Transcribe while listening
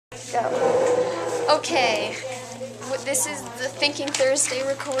Go. Okay. This is the Thinking Thursday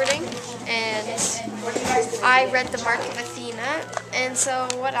recording, and I read the Mark of Athena, and so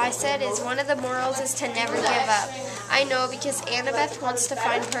what I said is one of the morals is to never give up. I know because Annabeth wants to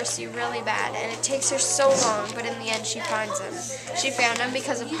find Percy really bad, and it takes her so long, but in the end she finds him. She found him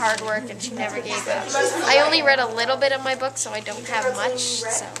because of hard work, and she never gave up. I only read a little bit of my book, so I don't have much,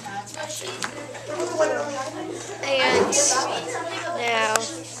 so that's it. And now,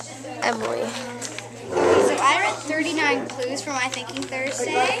 Emily. So I read 39 clues for my Thinking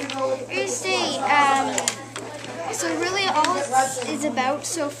Thursday. So really all it is about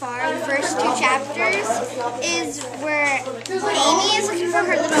so far, the first two chapters, is where Amy is looking for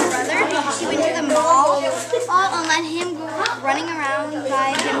her little brother because she went to the mall and let him go running around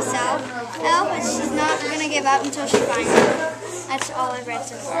by himself. But she's not going to give up until she finds him. That's all I've read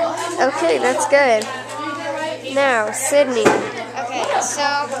so far. Okay, that's good. Now, Sydney. Okay, so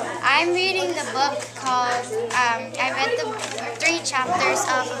I'm reading the book called, I read the 3 chapters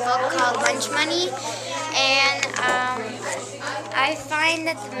of a book called Lunch Money, and I find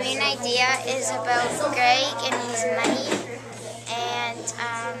that the main idea is about Greg and his money, and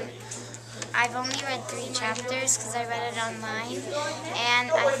I've only read 3 chapters because I read it online,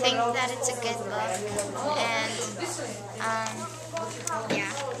 and I think that it's a good book, and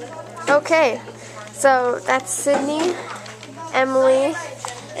yeah. Okay, so that's Sydney, Emily,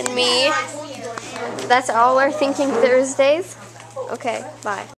 and me. That's all our Thinking Thursdays. Okay, bye.